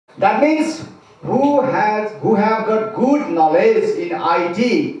That means who have got good knowledge in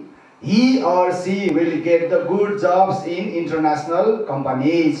IT, he or she will get the good jobs in international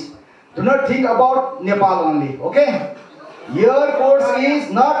companies. Do not think about Nepal only, okay? Your course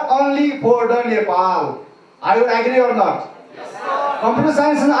is not only for the Nepal. I would agree or not? Computer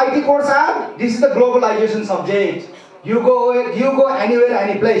science and IT course are, this is the globalization subject. You go anywhere,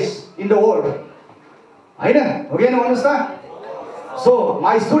 any place in the world. I know, okay, no understand? So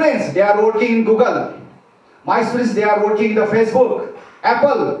my students, they are working in Google. My students, they are working in the Facebook,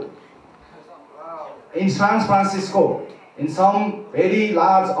 Apple, in San Francisco, in some very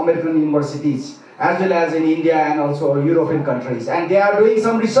large American universities, as well as in India and also European countries. And they are doing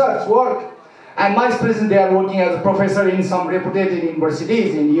some research work. And my students, they are working as a professor in some reputed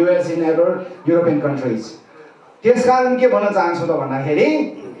universities in US, in other European countries. त्यसकारण के भन्न चाहन्छु त भन्दाखेरि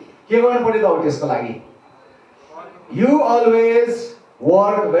के गर्नु पर्यो त हो त्यसको लागि You always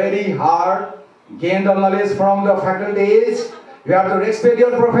work very hard, gain the knowledge from the faculties. You have to respect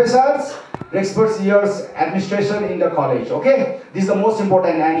your professors, respect your administration in the college. Okay, this is the most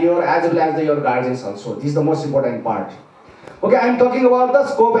important, and your as well as your guardians also. This is the most important part. Okay, I am talking about the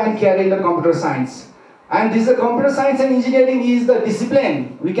scope and career in the computer science. And this is computer science and engineering is the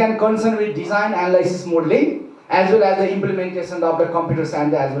discipline we can concern with design, analysis, modeling, as well as the implementation of the computers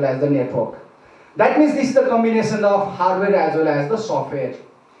and as well as the network. That means this is the combination of hardware as well as the software.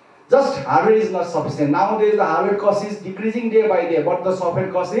 Just hardware is not sufficient. Nowadays the hardware cost is decreasing day by day, but the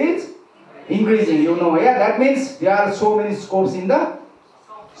software cost is increasing. You know, yeah. That means there are so many scopes in the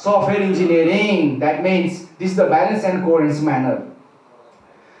software engineering. That means this is the balance and coherence manner.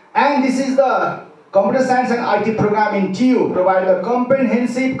 And this is the computer science and IT program in TU provide a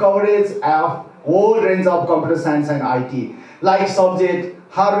comprehensive coverage of whole range of computer science and IT, like subject,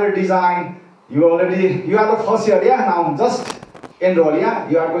 hardware design. You are the first year, yeah, now just enroll, yeah.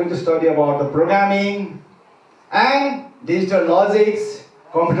 You are going to study about the programming and digital logics,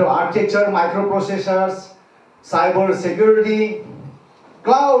 computer architecture, microprocessors, cyber security,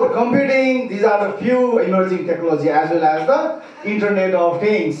 cloud computing. These are the few emerging technology as well as the Internet of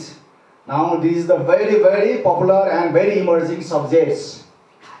Things. Now this is the very, very popular and very emerging subjects.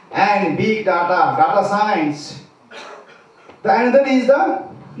 And big data, data science. The another is the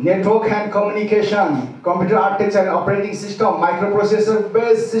network and communication, computer architecture and operating system, microprocessor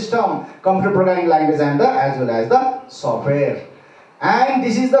based system, computer programming language, and as well as the software. And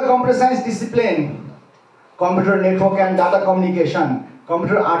this is the computer science discipline, computer network and data communication,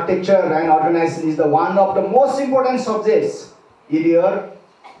 computer architecture and organization is the one of the most important subjects in your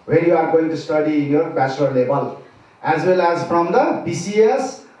where you are going to study in your bachelor level, as well as from the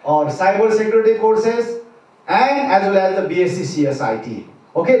BCS or cyber security courses, and as well as the BSc CSIT.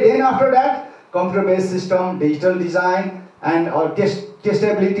 Okay, then after that, computer-based system, digital design, and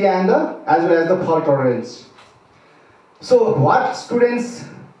testability, and as well as the fault tolerance. So, what students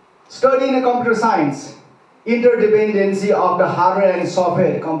study in a computer science? Interdependency of the hardware and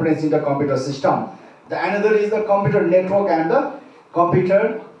software components in the computer system. The another is the computer network and the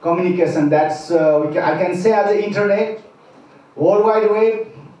computer communication. That's I can say as the internet, World Wide Web,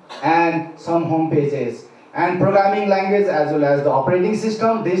 and some home pages. And programming language as well as the operating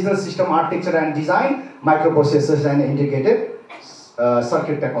system, digital system architecture and design, microprocessors and integrated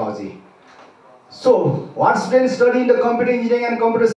circuit technology. So, what students study in the computer engineering and computer